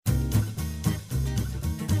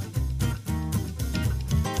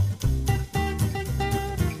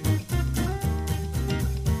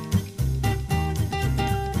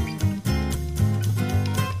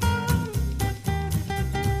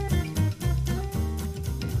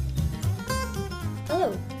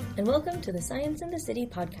Hello, and welcome to the Science in the City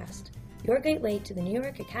podcast, your gateway to the New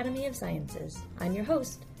York Academy of Sciences. I'm your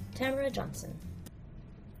host, Tamara Johnson.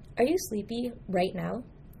 Are you sleepy right now?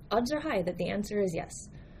 Odds are high that the answer is yes.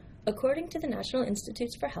 According to the National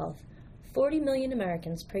Institutes for Health, 40 million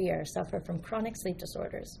Americans per year suffer from chronic sleep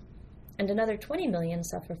disorders, and another 20 million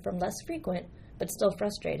suffer from less frequent, but still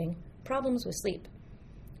frustrating, problems with sleep.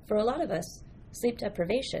 For a lot of us, sleep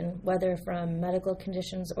deprivation, whether from medical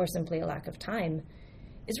conditions or simply a lack of time,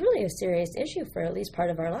 is really a serious issue for at least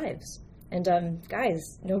part of our lives. And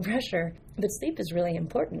guys, no pressure, but sleep is really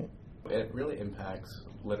important. It really impacts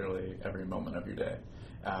literally every moment of your day,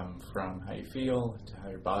 from how you feel to how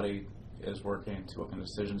your body is working to what kind of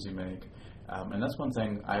decisions you make. And that's one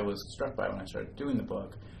thing I was struck by when I started doing the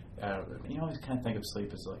book. You always kind of think of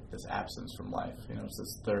sleep as like this absence from life. You know, it's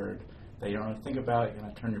this third that you don't really think about. You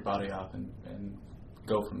kind of turn your body off and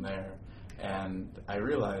go from there. And I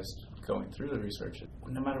realized going through the research,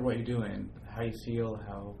 no matter what you're doing, how you feel,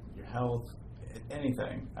 how your health,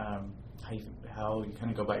 anything, how you kind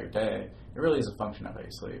of go about your day, it really is a function of how you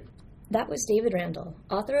sleep. That was David Randall,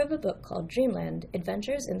 author of a book called Dreamland,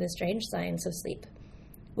 Adventures in the Strange Science of Sleep.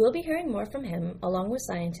 We'll be hearing more from him, along with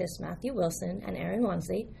scientists Matthew Wilson and Erin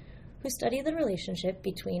Wamsley, who study the relationship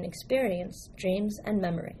between experience, dreams, and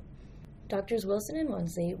memory. Doctors Wilson and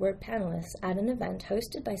Wamsley were panelists at an event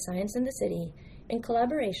hosted by Science in the City in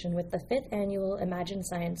collaboration with the 5th Annual Imagine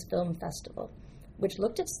Science Film Festival, which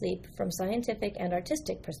looked at sleep from scientific and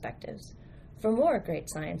artistic perspectives. For more great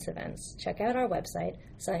science events, check out our website,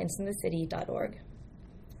 scienceinthecity.org.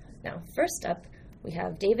 Now, first up, we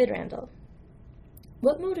have David Randall.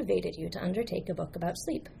 What motivated you to undertake a book about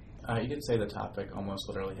sleep? You could say the topic almost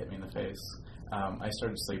literally hit me in the face. I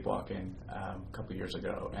started sleepwalking a couple years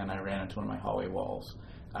ago, and I ran into one of my hallway walls.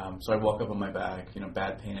 So I woke up on my back,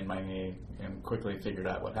 bad pain in my knee, and quickly figured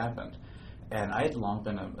out what happened. And I had long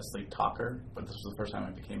been a sleep talker, but this was the first time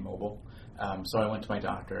I became mobile. So I went to my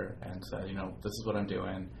doctor and said, this is what I'm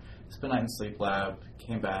doing. Spent a night in sleep lab,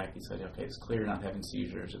 came back, he said, okay, it's clear you're not having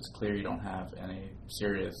seizures, it's clear you don't have any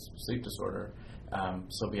serious sleep disorder.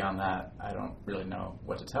 So beyond that, I don't really know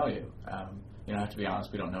what to tell you. I have to be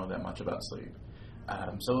honest, we don't know that much about sleep.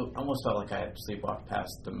 So it almost felt like I had sleepwalked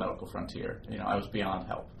past the medical frontier. I was beyond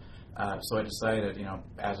help. So I decided,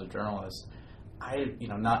 as a journalist,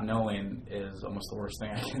 not knowing is almost the worst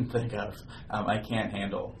thing I can think of. I can't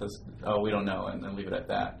handle this, we don't know, and then leave it at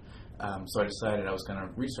that. So I decided I was going to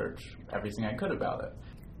research everything I could about it.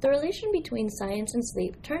 The relation between science and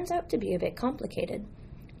sleep turns out to be a bit complicated.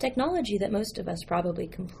 Technology that most of us probably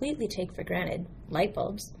completely take for granted, light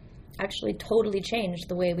bulbs, actually totally changed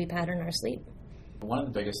the way we pattern our sleep. One of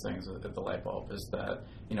the biggest things with the light bulb is that,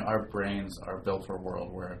 our brains are built for a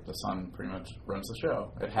world where the sun pretty much runs the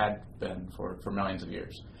show. It had been for millions of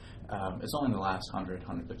years. It's only in the last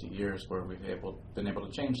 150 years where we've been able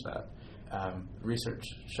to change that. Research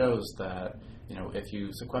shows that, if you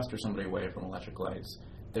sequester somebody away from electric lights,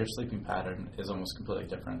 their sleeping pattern is almost completely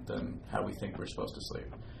different than how we think we're supposed to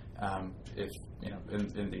sleep.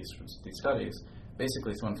 In these studies,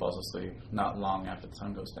 basically someone falls asleep not long after the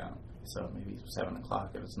sun goes down. So maybe 7 o'clock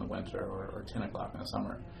if it's in the winter or 10 o'clock in the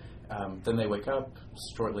summer. Then they wake up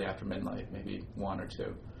shortly after midnight, maybe 1 or 2,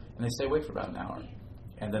 and they stay awake for about an hour,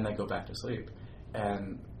 and then they go back to sleep.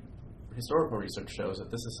 And historical research shows that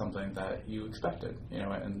this is something that you expected,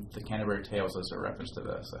 and the Canterbury Tales is a reference to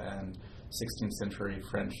this, and 16th century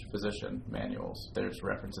French physician manuals, there's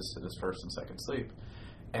references to this first and second sleep.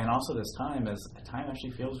 And also this time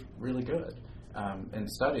actually feels really good. In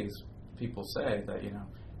studies, people say that,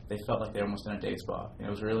 they felt like they were almost in a day spa. It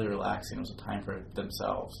was really relaxing. It was a time for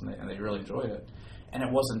themselves, and they really enjoyed it. And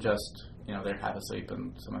it wasn't just, they're half asleep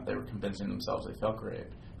and they were convincing themselves they felt great.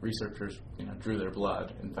 Researchers, drew their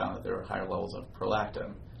blood and found that there were higher levels of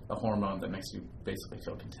prolactin, a hormone that makes you basically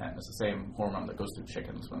feel content. It's the same hormone that goes through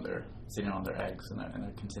chickens when they're sitting on their eggs in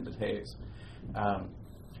a contented haze.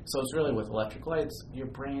 So it's really with electric lights, your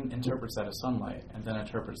brain interprets that as sunlight, and then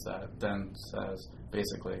interprets that, then says,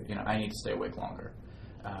 basically, I need to stay awake longer.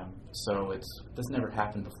 So this never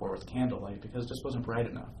happened before with candlelight because it just wasn't bright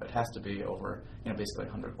enough. It has to be over, basically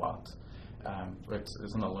 100 watts.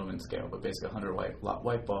 It's on the lumen scale, but basically 100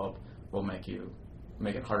 light bulb will make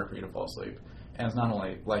it harder for you to fall asleep. And it's not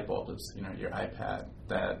only light bulb, it's your iPad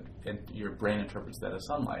that your brain interprets that as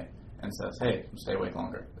sunlight and says, hey, stay awake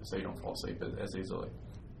longer, so you don't fall asleep as easily.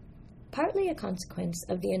 Partly a consequence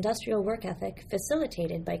of the industrial work ethic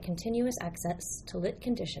facilitated by continuous access to lit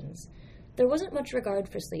conditions, there wasn't much regard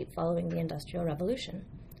for sleep following the Industrial Revolution,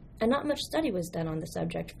 and not much study was done on the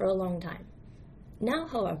subject for a long time. Now,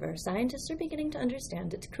 however, scientists are beginning to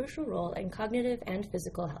understand its crucial role in cognitive and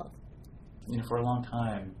physical health. For a long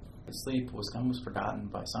time, sleep was almost forgotten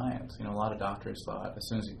by science. A lot of doctors thought as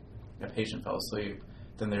soon as a patient fell asleep,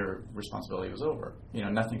 then their responsibility was over.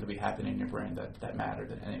 Nothing could be happening in your brain that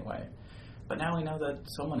mattered in any way. But now we know that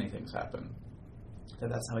so many things happen,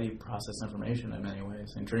 that's how you process information in many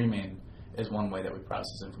ways. And dreaming is one way that we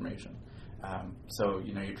process information. So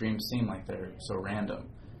your dreams seem like they're so random,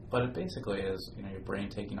 but it basically is, your brain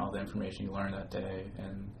taking all the information you learned that day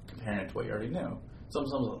and comparing it to what you already knew. So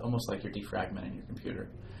it's almost like you're defragmenting your computer.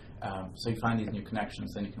 So you find these new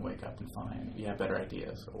connections, then you can wake up and find you have better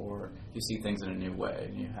ideas, or you see things in a new way,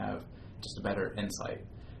 and you have just a better insight.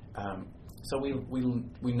 So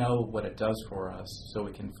we know what it does for us, so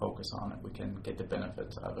we can focus on it. We can get the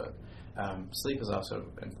benefits of it. Sleep is also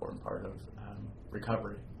an important part of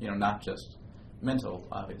recovery. Not just mental,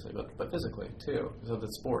 obviously, but physically too. So the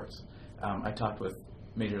sports. I talked with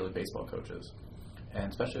Major League Baseball coaches, and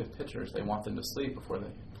especially with pitchers, they want them to sleep before they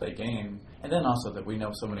play a game. And then also that we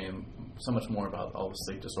know so much more about all the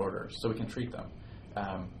sleep disorders, so we can treat them.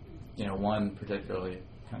 One particularly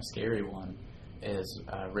kind of scary one is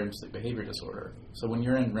REM sleep behavior disorder. So when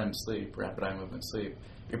you're in REM sleep, rapid eye movement sleep,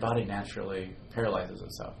 your body naturally paralyzes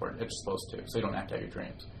itself, or it's supposed to, so you don't act out your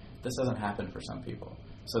dreams. This doesn't happen for some people.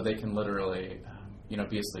 So they can literally,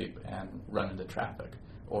 be asleep and run into traffic,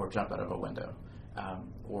 or jump out of a window,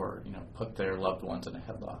 or put their loved ones in a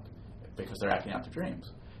headlock because they're acting out their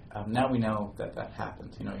dreams. Now we know that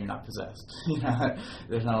happens. You're not possessed.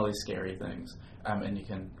 There's not all these scary things, and you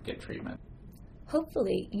can get treatment.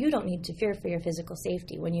 Hopefully, you don't need to fear for your physical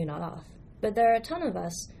safety when you're not off. But there are a ton of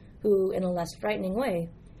us who, in a less frightening way,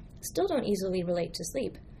 still don't easily relate to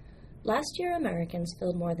sleep. Last year, Americans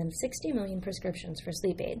filled more than 60 million prescriptions for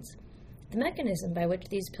sleep aids. The mechanism by which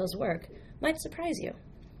these pills work might surprise you.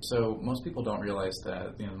 So most people don't realize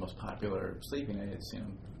that the most popular sleeping aids,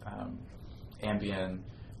 Ambien,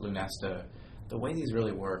 Lunesta, the way these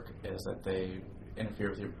really work is that they interfere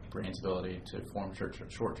with your brain's ability to form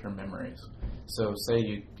short-term memories. So say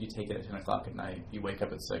you take it at 10 o'clock at night, you wake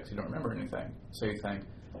up at 6, you don't remember anything. So you think,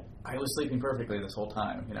 I was sleeping perfectly this whole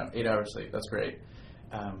time, 8 hours sleep, that's great.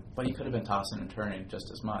 But you could have been tossing and turning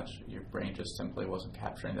just as much. Your brain just simply wasn't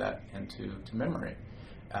capturing that into memory.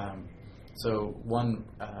 So one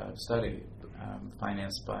study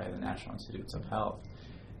financed by the National Institutes of Health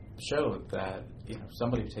showed that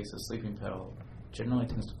somebody who takes a sleeping pill generally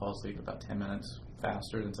tends to fall asleep about 10 minutes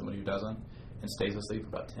faster than somebody who doesn't, and stays asleep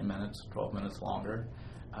about 10 minutes, 12 minutes longer.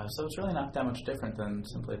 So it's really not that much different than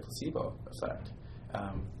simply a placebo effect.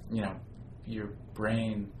 Your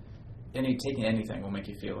brain, taking anything will make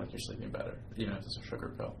you feel like you're sleeping better, even if it's a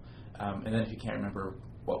sugar pill. And then if you can't remember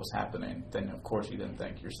what was happening, then of course you didn't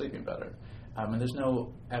think you're sleeping better. And there's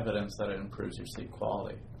no evidence that it improves your sleep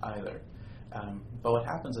quality either. But what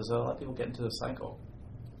happens is a lot of people get into the cycle.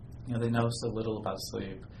 They know so little about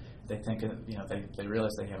sleep. They think, they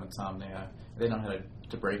realize they have insomnia. They don't know how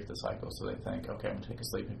to break the cycle, so they think, okay, I'm going to take a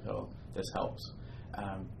sleeping pill. This helps.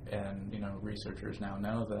 And researchers now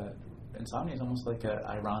know that insomnia is almost like an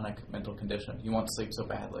ironic mental condition. You want sleep so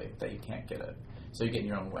badly that you can't get it. So you get in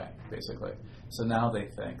your own way, basically. So now they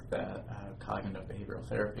think that cognitive behavioral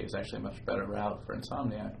therapy is actually a much better route for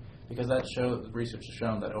insomnia, because research has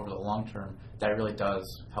shown that over the long term, that really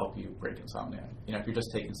does help you break insomnia. If you're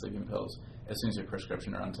just taking sleeping pills, as soon as your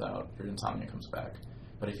prescription runs out, your insomnia comes back.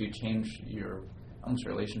 But if you change your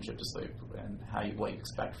relationship to sleep and what you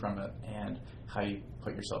expect from it and how you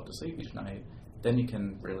put yourself to sleep each night, then you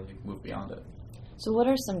can really move beyond it. So what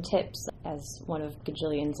are some tips, as one of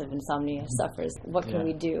gajillions of insomnia sufferers? What can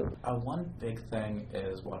we do? One big thing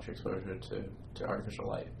is watch your exposure to artificial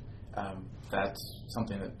light. That's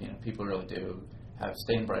something that people really do.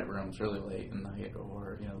 Stay in bright rooms really late at night,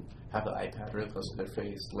 or have the iPad really close to their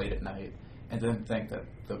face late at night, and then think that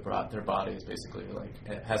their body is basically like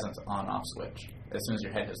it has an on-off switch. As soon as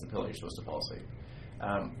your head hits the pillow, you're supposed to fall asleep.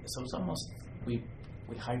 So it's almost we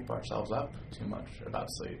hype ourselves up too much about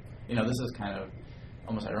sleep. This is kind of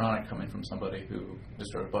almost ironic coming from somebody who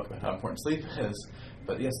just wrote a book about how important sleep is.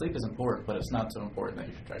 But yeah, sleep is important, but it's not so important that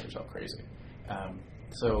you should drive yourself crazy.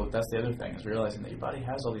 So that's the other thing, is realizing that your body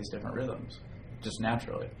has all these different rhythms, just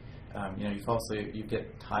naturally. You fall asleep, you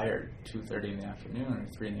get tired 2:30 in the afternoon or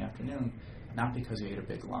 3 in the afternoon, not because you ate a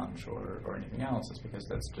big lunch or anything else. It's because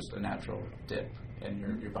that's just a natural dip in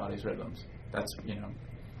your body's rhythms. That's,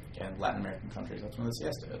 in Latin American countries, that's when the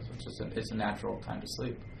siesta is. It's a natural time to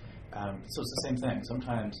sleep. So it's the same thing.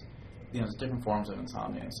 Sometimes, there's different forms of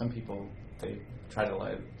insomnia. Some people, they try to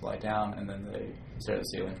lie down and then they stare at the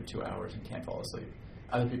ceiling for 2 hours and can't fall asleep.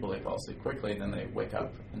 Other people, they fall asleep quickly, then they wake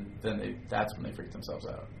up, and that's when they freak themselves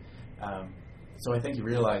out. So I think you're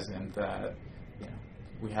realizing that,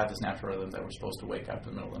 we have this natural rhythm that we're supposed to wake up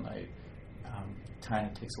in the middle of the night, kind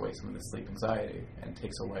of takes away some of the sleep anxiety and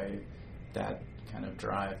takes away that kind of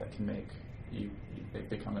drive that can make you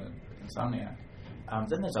become an insomniac.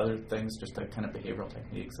 Then there's other things, just the kind of behavioral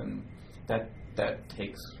techniques, and that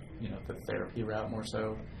takes the therapy route more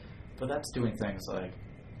so. But that's doing things like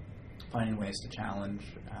finding ways to challenge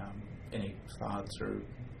any thoughts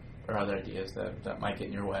or other ideas that might get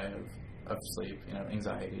in your way of sleep.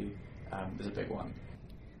 Anxiety is a big one.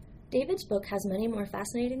 David's book has many more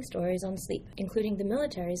fascinating stories on sleep, including the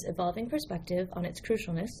military's evolving perspective on its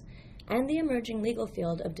crucialness and the emerging legal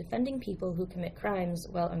field of defending people who commit crimes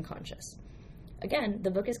while unconscious. Again, the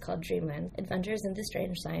book is called Dreamland, Adventures in the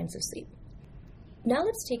Strange Science of Sleep. Now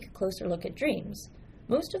let's take a closer look at dreams.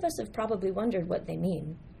 Most of us have probably wondered what they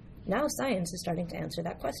mean. Now science is starting to answer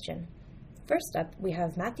that question. First up, we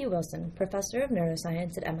have Matthew Wilson, professor of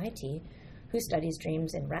neuroscience at MIT, who studies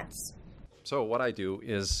dreams in rats. So what I do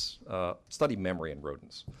is study memory in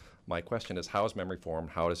rodents. My question is, how is memory formed?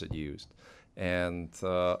 How is it used? And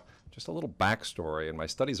just a little backstory. In my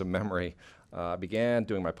studies of memory, I began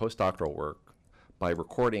doing my postdoctoral work by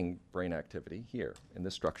recording brain activity here in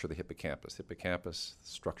this structure, the hippocampus. Hippocampus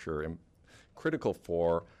structure critical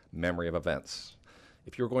for memory of events.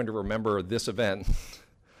 If you're going to remember this event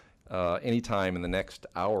anytime in the next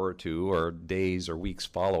hour or two or days or weeks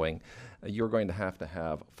following, you're going to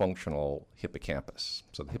have functional hippocampus.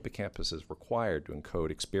 So the hippocampus is required to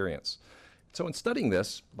encode experience. So in studying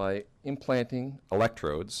this, by implanting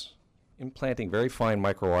very fine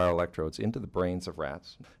microwire electrodes into the brains of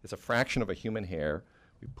rats, it's a fraction of a human hair.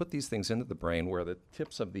 We put these things into the brain where the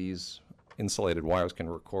tips of these insulated wires can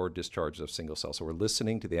record discharges of single cells. So we're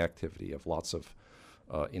listening to the activity of lots of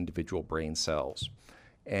individual brain cells.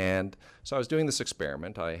 And so I was doing this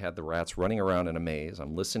experiment. I had the rats running around in a maze.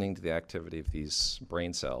 I'm listening to the activity of these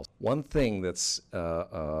brain cells. One thing that's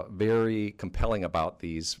very compelling about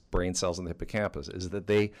these brain cells in the hippocampus is that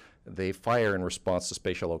they fire in response to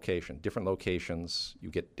spatial location. Different locations,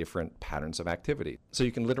 you get different patterns of activity. So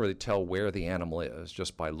you can literally tell where the animal is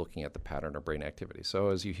just by looking at the pattern of brain activity. So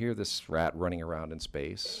as you hear this rat running around in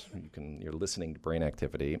space, you're listening to brain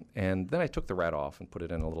activity. And then I took the rat off and put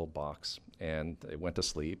it in a little box, and it went to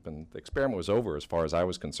sleep. And the experiment was over as far as I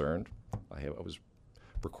was concerned. I was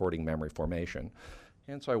recording memory formation.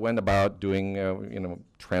 And so I went about doing,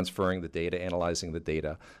 transferring the data, analyzing the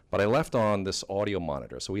data. But I left on this audio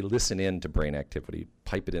monitor. So we listen in to brain activity,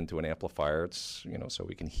 pipe it into an amplifier, so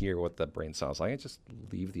we can hear what the brain sounds like. I just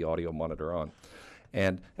leave the audio monitor on.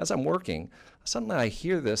 And as I'm working, suddenly I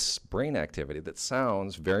hear this brain activity that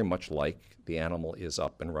sounds very much like the animal is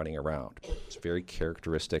up and running around. It's a very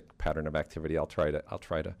characteristic pattern of activity. I'll try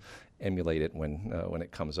to emulate it when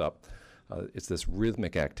it comes up. It's this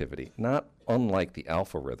rhythmic activity, not unlike the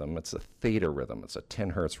alpha rhythm. It's a theta rhythm. It's a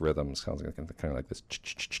 10 hertz rhythm. It sounds kind of like this.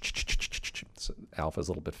 Alpha is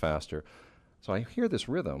a little bit faster. So I hear this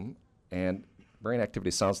rhythm, and brain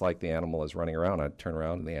activity sounds like the animal is running around. I turn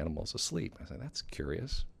around, and the animal is asleep. I say, that's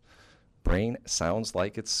curious. Brain sounds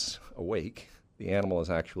like it's awake. The animal is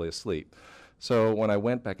actually asleep. So when I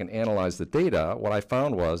went back and analyzed the data, what I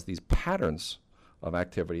found was these patterns of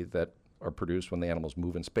activity that are produced when the animals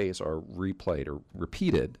move in space are replayed or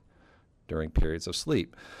repeated during periods of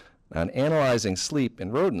sleep. Now, in analyzing sleep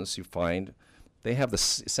in rodents, you find they have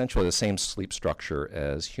essentially the same sleep structure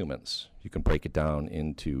as humans. You can break it down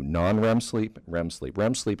into non-REM sleep and REM sleep.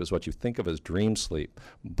 REM sleep is what you think of as dream sleep,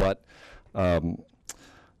 but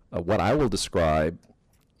what I will describe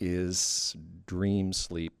is dream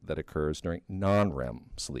sleep that occurs during non-REM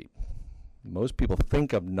sleep. Most people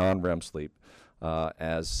think of non-REM sleep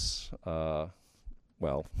as the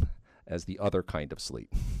other kind of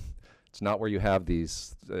sleep. It's not where you have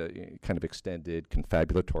these kind of extended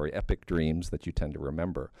confabulatory epic dreams that you tend to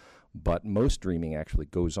remember, but most dreaming actually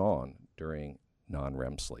goes on during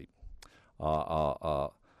non-REM sleep. A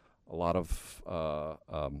lot of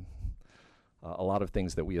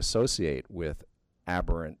things that we associate with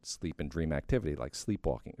aberrant sleep and dream activity, like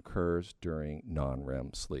sleepwalking, occurs during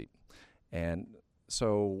non-REM sleep. And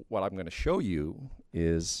so what I'm going to show you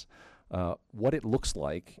is what it looks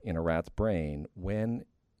like in a rat's brain when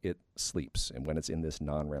it sleeps and when it's in this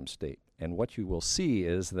non-REM state. And what you will see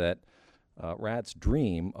is that rats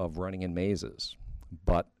dream of running in mazes,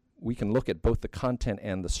 but we can look at both the content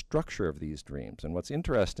and the structure of these dreams. And what's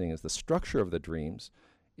interesting is the structure of the dreams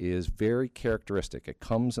is very characteristic. It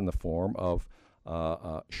comes in the form of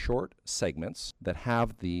short segments that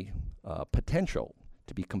have the potential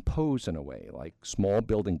to be composed in a way, like small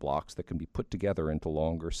building blocks that can be put together into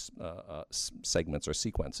longer segments or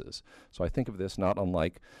sequences. So I think of this not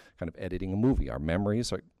unlike kind of editing a movie. Our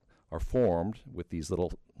memories are formed with these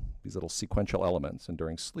little sequential elements, and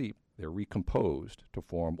during sleep, they're recomposed to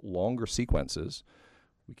form longer sequences.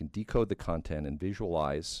 We can decode the content and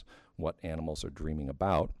visualize what animals are dreaming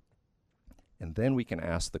about. And then we can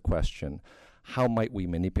ask the question, how might we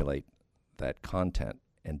manipulate that content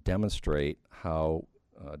and demonstrate how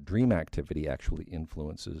dream activity actually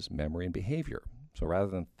influences memory and behavior? So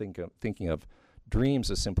rather than thinking of dreams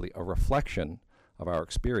as simply a reflection of our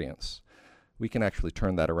experience, we can actually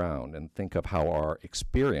turn that around and think of how our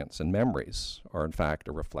experience and memories are in fact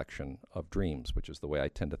a reflection of dreams, which is the way I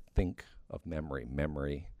tend to think of memory.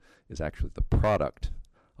 Memory is actually the product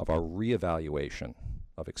of our reevaluation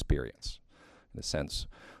of experience. In a sense,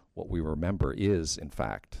 what we remember is, in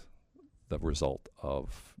fact, the result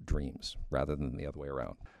of dreams rather than the other way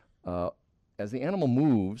around. As the animal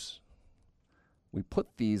moves, we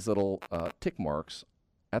put these little tick marks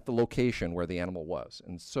at the location where the animal was.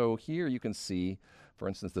 And so here you can see, for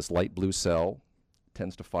instance, this light blue cell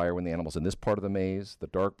tends to fire when the animal's in this part of the maze. The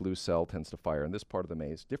dark blue cell tends to fire in this part of the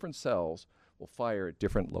maze. Different cells will fire at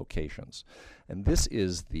different locations. And this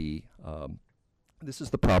is the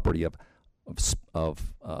property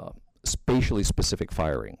of spatially specific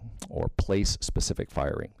firing, or place-specific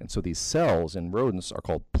firing. And so these cells in rodents are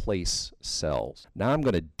called place cells. Now I'm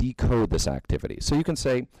going to decode this activity. So you can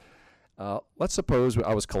say, let's suppose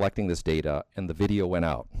I was collecting this data and the video went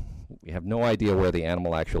out. We have no idea where the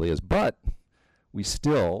animal actually is, but we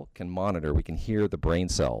still can monitor, we can hear the brain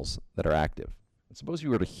cells that are active. And suppose you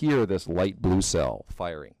were to hear this light blue cell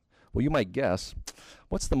firing. Well, you might guess,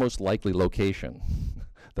 what's the most likely location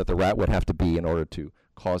that the rat would have to be in order to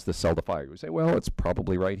cause the cell to fire? We say, well, it's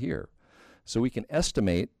probably right here. So we can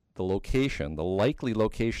estimate the location, the likely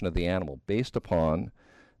location of the animal based upon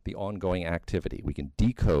the ongoing activity. We can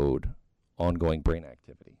decode ongoing brain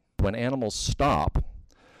activity. When animals stop,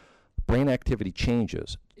 brain activity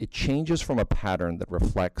changes. It changes from a pattern that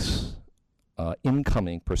reflects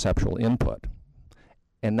incoming perceptual input,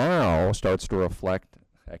 and now starts to reflect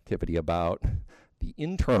activity about the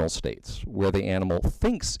internal states where the animal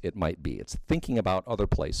thinks it might be. It's thinking about other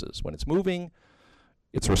places. When it's moving,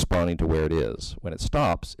 it's responding to where it is. When it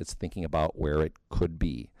stops, it's thinking about where it could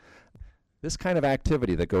be. This kind of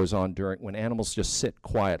activity that goes on when animals just sit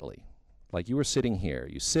quietly, like you were sitting here.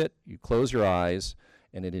 You sit, you close your eyes,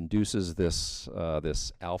 and it induces this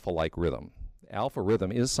alpha-like rhythm. Alpha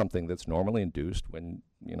rhythm is something that's normally induced when,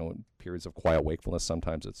 in periods of quiet wakefulness.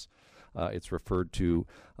 Sometimes it's referred to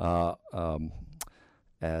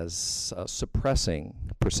as suppressing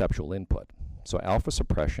perceptual input. So alpha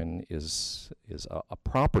suppression is a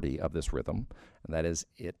property of this rhythm, and that is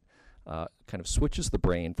it kind of switches the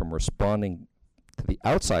brain from responding to the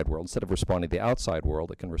outside world. Instead of responding to the outside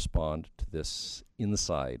world, it can respond to this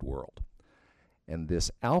inside world. And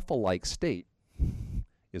this alpha-like state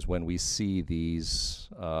is when we see these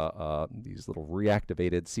little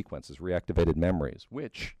reactivated sequences, reactivated memories,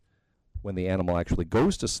 which, when the animal actually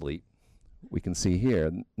goes to sleep, we can see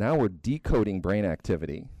here, now we're decoding brain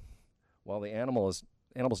activity while the animal's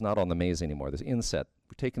not on the maze anymore. This inset,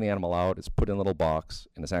 we're taking the animal out, it's put in a little box,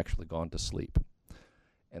 and it's actually gone to sleep.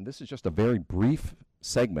 And this is just a very brief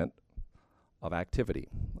segment of activity.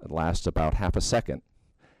 It lasts about half a second.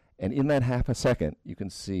 And in that half a second, you can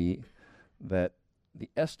see that the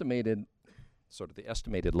estimated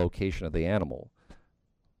location of the animal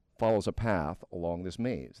follows a path along this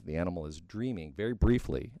maze. The animal is dreaming very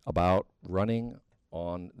briefly about running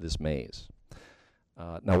on this maze.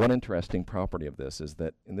 Now, one interesting property of this is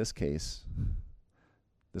that in this case,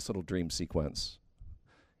 this little dream sequence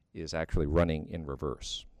is actually running in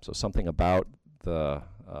reverse. So something about the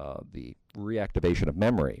reactivation of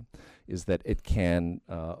memory is that it can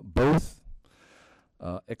both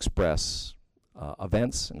express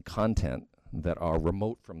events and content that are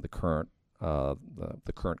remote from the current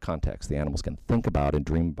context. The animals can think about and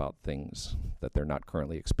dream about things that they're not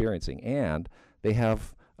currently experiencing, and they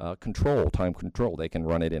have time control. They can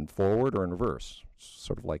run it in forward or in reverse,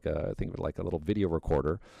 sort of like think of it like a little video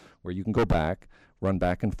recorder where you can go back, run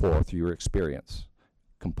back and forth through your experience,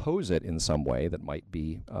 compose it in some way that might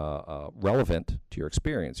be relevant to your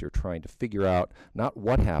experience. You're trying to figure out not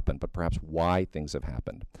what happened, but perhaps why things have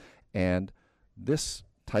happened. And this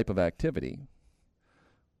type of activity,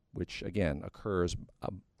 which again occurs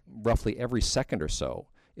roughly every second or so,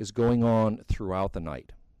 is going on throughout the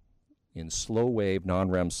night. In slow wave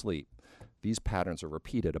non-REM sleep, these patterns are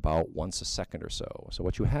repeated about once a second or so. So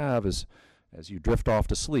what you have is, as you drift off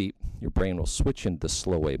to sleep, your brain will switch into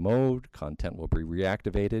slow wave mode, content will be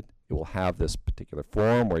reactivated, it will have this particular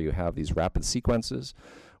form where you have these rapid sequences,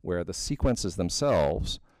 where the sequences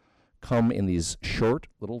themselves come in these short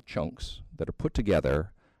little chunks that are put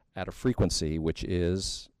together at a frequency which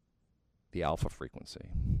is the alpha frequency.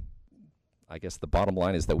 I guess the bottom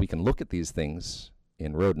line is that we can look at these things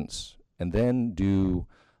in rodents and then do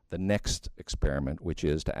the next experiment, which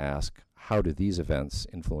is to ask, how do these events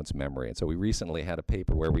influence memory? And so we recently had a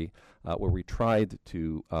paper where we tried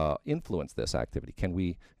to influence this activity. Can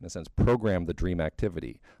we, in a sense, program the dream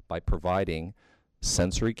activity by providing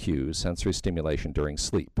sensory cues, sensory stimulation during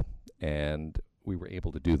sleep? And we were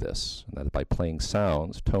able to do this. And that by playing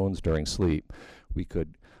sounds, tones during sleep, we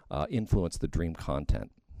could influence the dream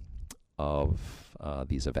content of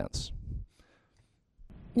these events.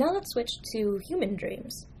 Now let's switch to human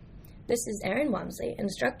dreams. This is Erin Wamsley,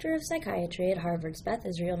 instructor of psychiatry at Harvard's Beth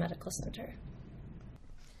Israel Medical Center.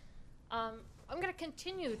 I'm going to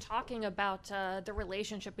continue talking about the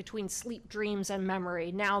relationship between sleep, dreams, and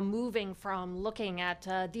memory, now moving from looking at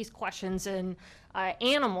these questions in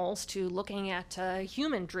animals to looking at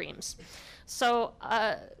human dreams. So,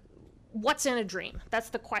 what's in a dream? That's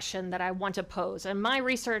the question that I want to pose. And my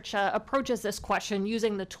research approaches this question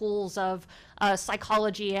using the tools of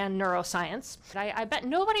psychology and neuroscience. I bet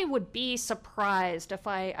nobody would be surprised if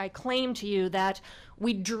I claim to you that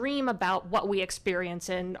we dream about what we experience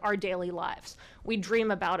in our daily lives. We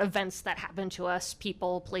dream about events that happen to us,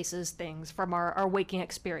 people, places, things from our waking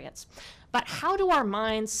experience. But how do our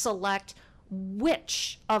minds select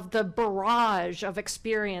which of the barrage of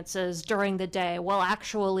experiences during the day will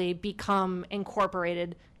actually become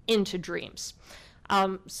incorporated into dreams?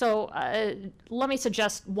 So let me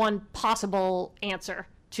suggest one possible answer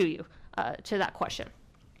to you, to that question.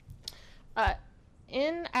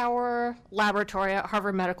 In our laboratory at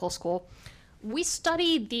Harvard Medical School, we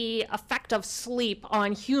study the effect of sleep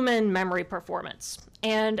on human memory performance.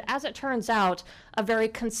 And as it turns out, a very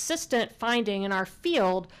consistent finding in our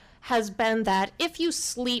field has been that if you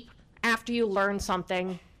sleep after you learn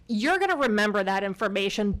something, you're going to remember that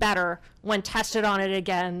information better when tested on it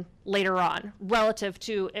again later on, relative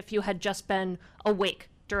to if you had just been awake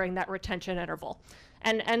during that retention interval.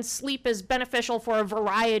 And sleep is beneficial for a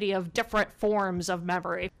variety of different forms of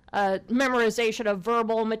memory. Memorization of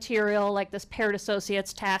verbal material, like this paired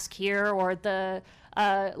associates task here, or the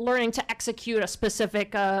learning to execute a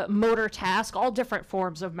specific motor task, all different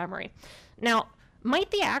forms of memory. Now,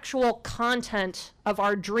 might the actual content of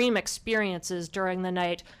our dream experiences during the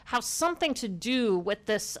night have something to do with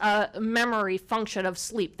this memory function of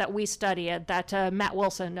sleep that we study, that Matt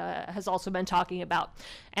Wilson has also been talking about?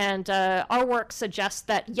 And our work suggests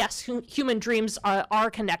that, yes, human dreams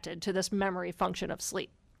are connected to this memory function of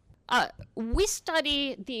sleep. We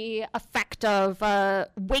study the effect of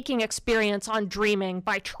waking experience on dreaming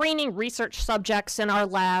by training research subjects in our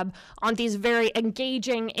lab on these very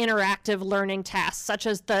engaging interactive learning tasks, such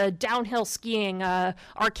as the downhill skiing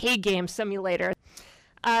arcade game simulator.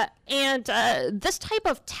 And this type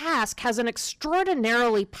of task has an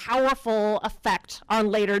extraordinarily powerful effect on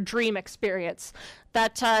later dream experience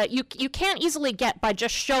that you can't easily get by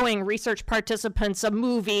just showing research participants a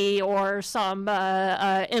movie or some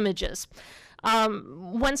images.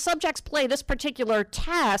 When subjects play this particular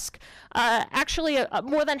task, actually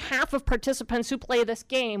more than half of participants who play this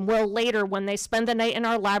game will later, when they spend the night in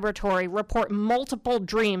our laboratory, report multiple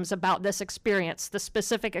dreams about this experience, the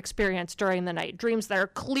specific experience during the night, dreams that are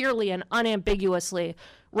clearly and unambiguously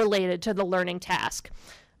related to the learning task.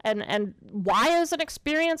 And why is an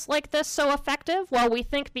experience like this so effective? Well, we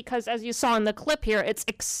think because, as you saw in the clip here, it's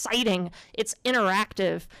exciting, it's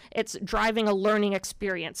interactive, it's driving a learning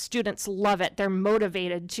experience. Students love it. They're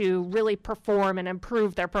motivated to really perform and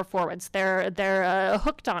improve their performance. They're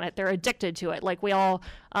hooked on it. They're addicted to it, like we all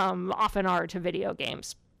often are to video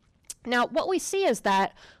games. Now, what we see is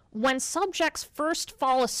that when subjects first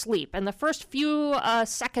fall asleep, in the first few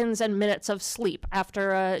seconds and minutes of sleep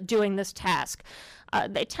after doing this task,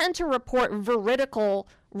 they tend to report veridical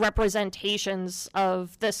representations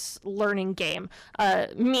of this learning game,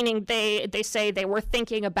 meaning they say they were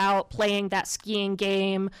thinking about playing that skiing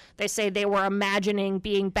game. They say they were imagining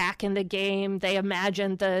being back in the game. They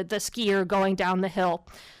imagined the skier going down the hill.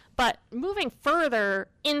 But moving further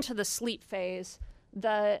into the sleep phase,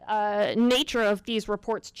 the nature of these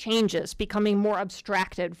reports changes, becoming more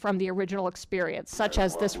abstracted from the original experience, such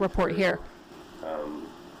as this report here.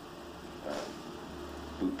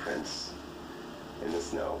 Boot prints in the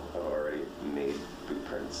snow. I've already made boot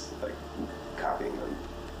prints, like copying them,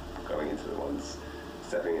 going into the ones,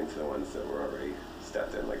 stepping into the ones that were already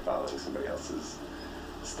stepped in, like following somebody else's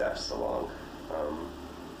steps along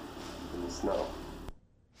in the snow.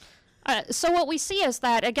 So what we see is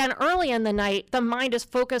that, again, early in the night, the mind is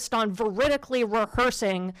focused on veridically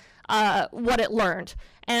rehearsing what it learned.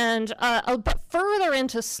 And but further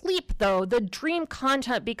into sleep, though, the dream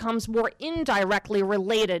content becomes more indirectly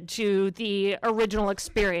related to the original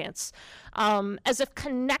experience, as if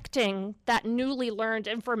connecting that newly learned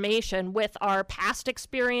information with our past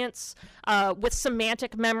experience, with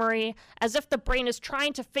semantic memory, as if the brain is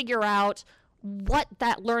trying to figure out what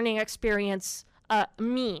that learning experience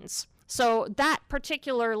means. So that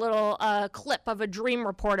particular little clip of a dream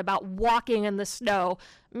report about walking in the snow,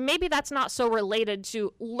 maybe that's not so related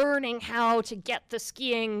to learning how to get the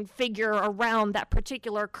skiing figure around that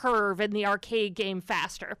particular curve in the arcade game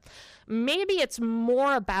faster. Maybe it's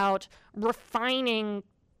more about refining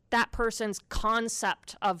that person's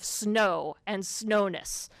concept of snow and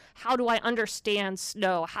snowness. How do I understand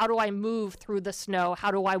snow? How do I move through the snow?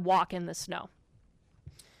 How do I walk in the snow?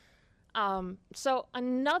 So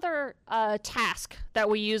another task that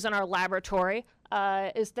we use in our laboratory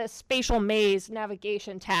is the spatial maze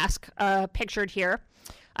navigation task pictured here,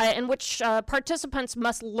 in which participants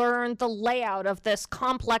must learn the layout of this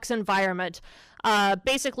complex environment,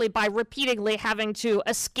 basically by repeatedly having to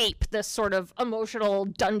escape this sort of emotional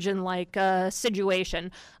dungeon-like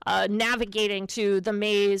situation, navigating to the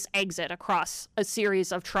maze exit across a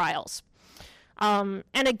series of trials.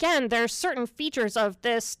 And again, there's certain features of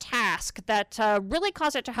this task that really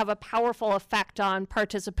cause it to have a powerful effect on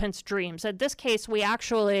participants' dreams. In this case, we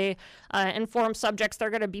actually inform subjects they're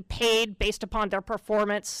going to be paid based upon their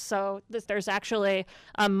performance. So there's actually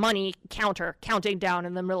a money counter counting down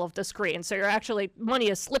in the middle of the screen. So money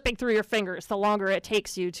is slipping through your fingers the longer it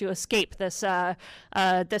takes you to escape this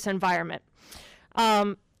this environment.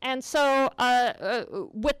 And so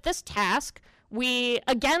with this task, we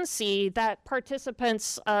again see that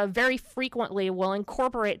participants very frequently will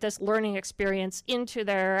incorporate this learning experience into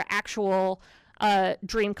their actual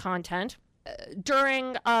dream content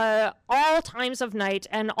during all times of night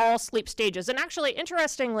and all sleep stages. And actually,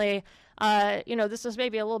 interestingly, this is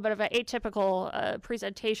maybe a little bit of an atypical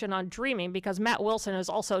presentation on dreaming, because Matt Wilson is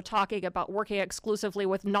also talking about working exclusively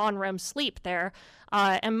with non-REM sleep there.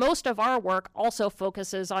 And most of our work also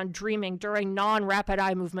focuses on dreaming during non-rapid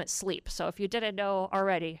eye movement sleep. So if you didn't know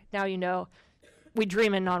already, now you know. We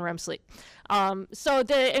dream in non-REM sleep. So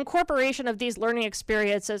the incorporation of these learning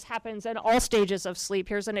experiences happens in all stages of sleep.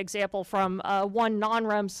 Here's an example from one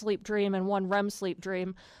non-REM sleep dream and one REM sleep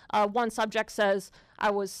dream. One subject says,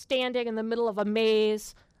 I was standing in the middle of a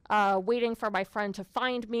maze, waiting for my friend to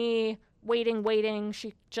find me, waiting.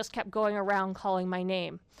 She just kept going around calling my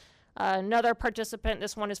name. Another participant,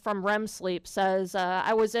 this one is from REM sleep, says,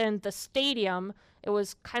 I was in the stadium. It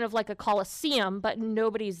was kind of like a coliseum, but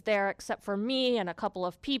nobody's there except for me and a couple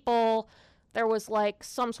of people. There was like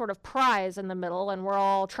some sort of prize in the middle, and we're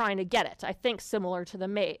all trying to get it. I think similar to the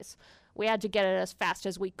maze. We had to get it as fast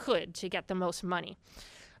as we could to get the most money.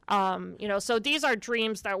 So these are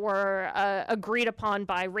dreams that were agreed upon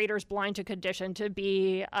by raters blind to condition to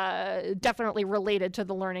be definitely related to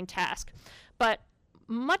the learning task. But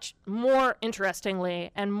much more interestingly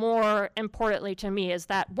and more importantly to me is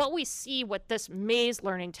that what we see with this maze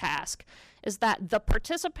learning task is that the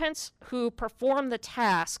participants who perform the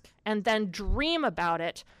task and then dream about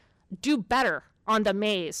it do better on the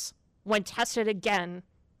maze when tested again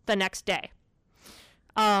the next day.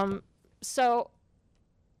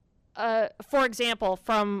 For example,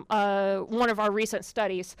 from one of our recent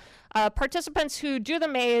studies, participants who do the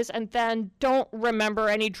maze and then don't remember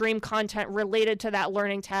any dream content related to that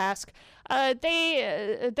learning task,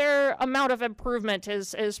 their amount of improvement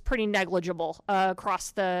is pretty negligible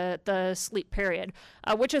across the sleep period,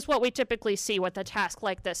 which is what we typically see with a task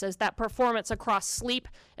like this, is that performance across sleep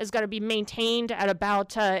is going to be maintained at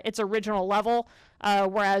about its original level,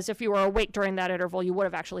 whereas if you were awake during that interval, you would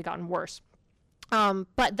have actually gotten worse.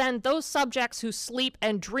 But then those subjects who sleep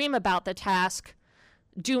and dream about the task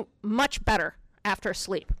do much better after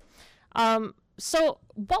sleep. So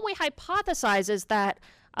what we hypothesize is that,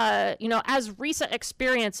 as recent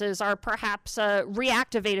experiences are perhaps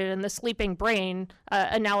reactivated in the sleeping brain,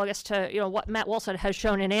 analogous to what Matt Wilson has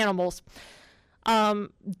shown in animals,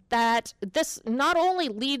 that this not only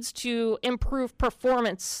leads to improved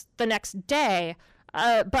performance the next day,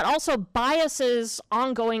 but also biases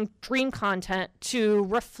ongoing dream content to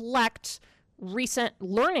reflect recent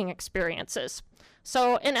learning experiences.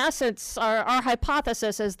 So in essence, our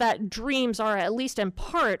hypothesis is that dreams are, at least in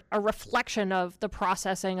part, a reflection of the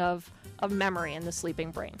processing of memory in the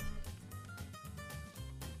sleeping brain.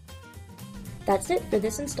 That's it for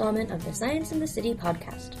this installment of the Science in the City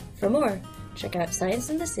podcast. For more, check out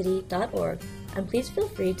scienceinthecity.org, and please feel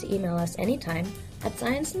free to email us anytime at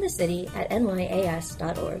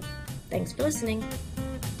scienceinthecity@nyas.org. Thanks for listening.